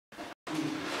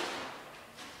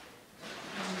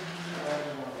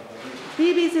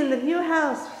Phoebe's in the new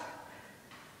house.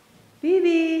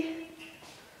 Phoebe.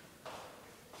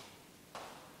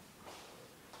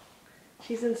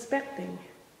 She's inspecting.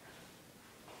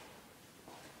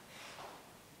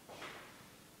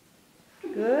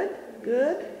 Good,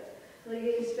 good.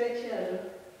 Nag-inspection.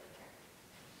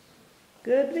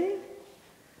 Good, Bing?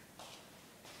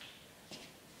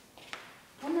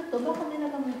 Ano to? Bakit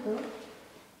nilagay mo ito?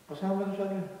 Kasama doon sa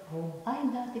akin. Ay,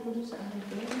 dati ko doon sa ano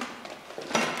ito.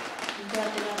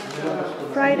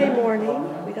 Friday morning,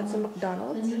 we got some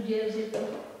McDonald's. Sa New Jersey ito.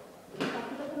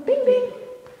 Bing, Bing.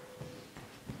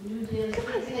 New Jersey.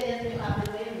 Kasi ganyan yung akin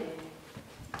na yun eh.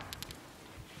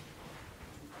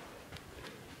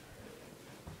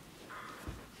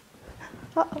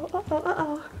 Uh-oh, uh-oh,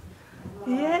 uh-oh.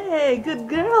 Yay, good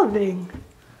girl, Bing.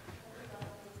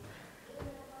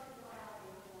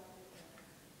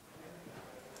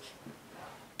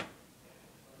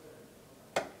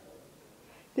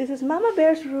 This is Mama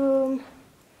Bear's room.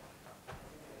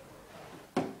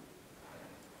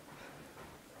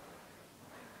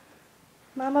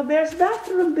 Mama Bear's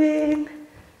bathroom, Bing.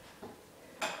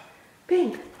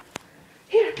 Bing.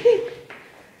 Here, Bing.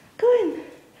 Go in.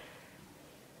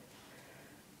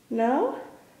 No?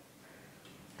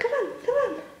 Come on, come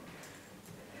on.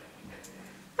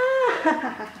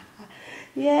 Ah!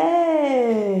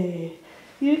 Yay!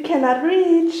 You cannot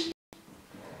reach.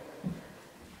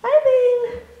 Hi,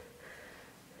 Bing.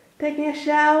 Taking a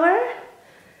shower?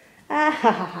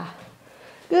 Ah!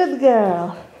 Good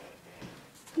girl.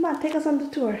 Come on, take us on the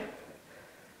tour.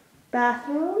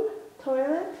 Bathroom,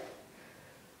 toilet.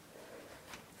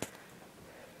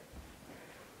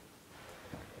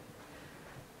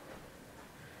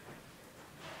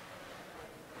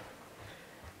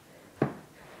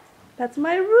 That's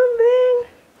my room, Bing.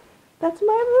 That's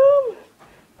my room.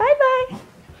 Bye-bye.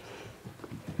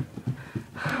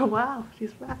 Wow,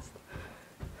 she's fast.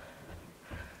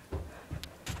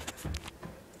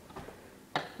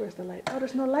 Where's the light? Oh,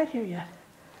 there's no light here yet.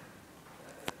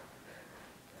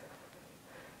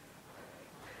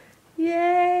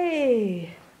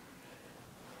 Yay!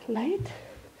 Light.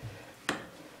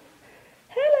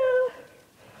 Hello.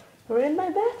 We're in my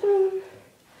bathroom.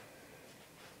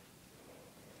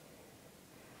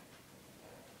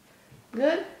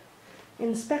 Good?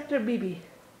 Inspector BB.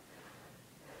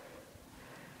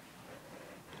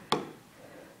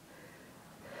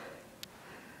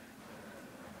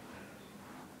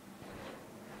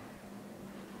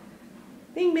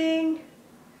 Bing Bing.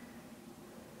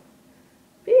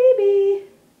 BB.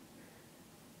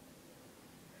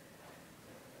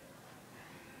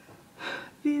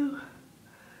 View.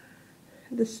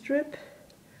 The strip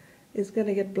is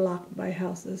gonna get blocked by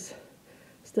houses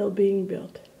still being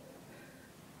built.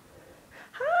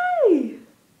 Hi!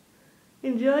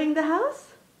 Enjoying the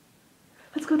house?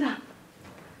 Let's go down.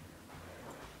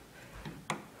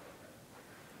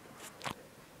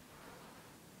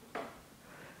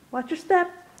 Watch your step.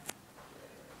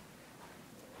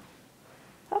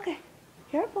 Okay,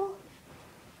 careful.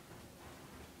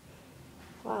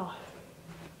 Wow.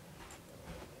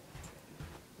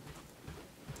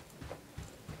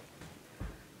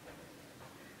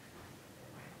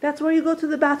 That's where you go to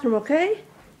the bathroom, okay?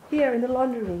 Here in the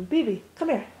laundry room. Bibi, come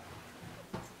here.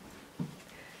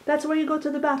 That's where you go to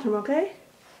the bathroom, okay?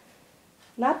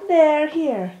 Not there,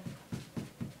 here.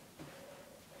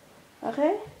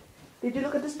 Okay? Did you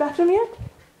look at this bathroom yet?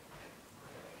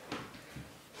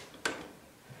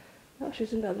 No,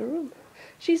 she's in the other room.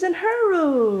 She's in her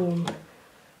room.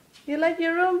 You like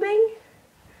your room, Bing?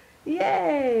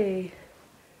 Yay!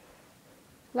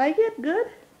 Like it? Good?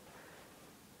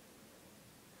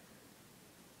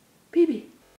 Bibi.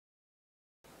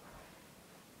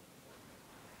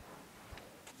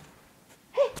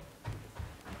 Hey!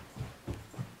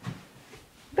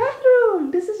 Bathroom!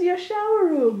 This is your shower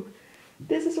room.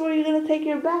 This is where you're gonna take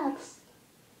your baths.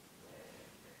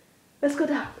 Let's go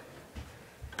down.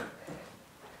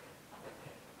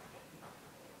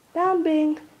 Down,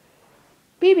 Bing.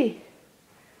 Bibi.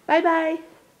 Bye-bye.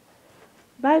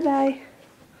 Bye-bye.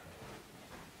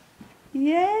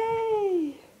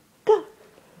 Yay! Go!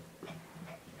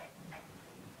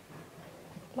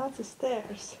 Lots of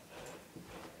stairs.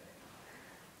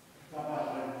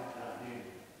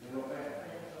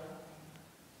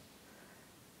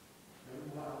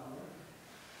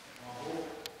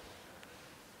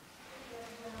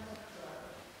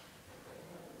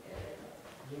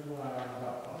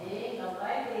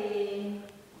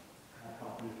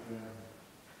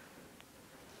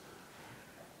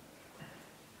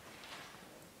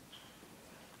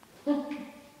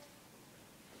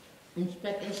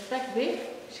 Inspect, Vic.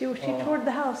 She toured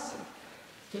the house.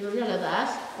 Tidurnya ke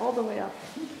atas. all the way up.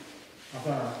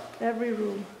 Apa? Every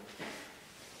room.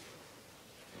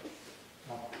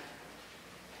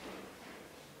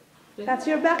 That's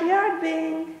your backyard,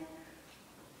 Bing.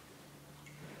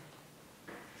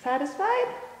 Satisfied?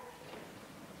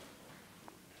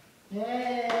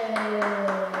 Yeay,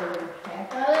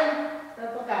 Kevin,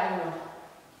 tepuk tangan.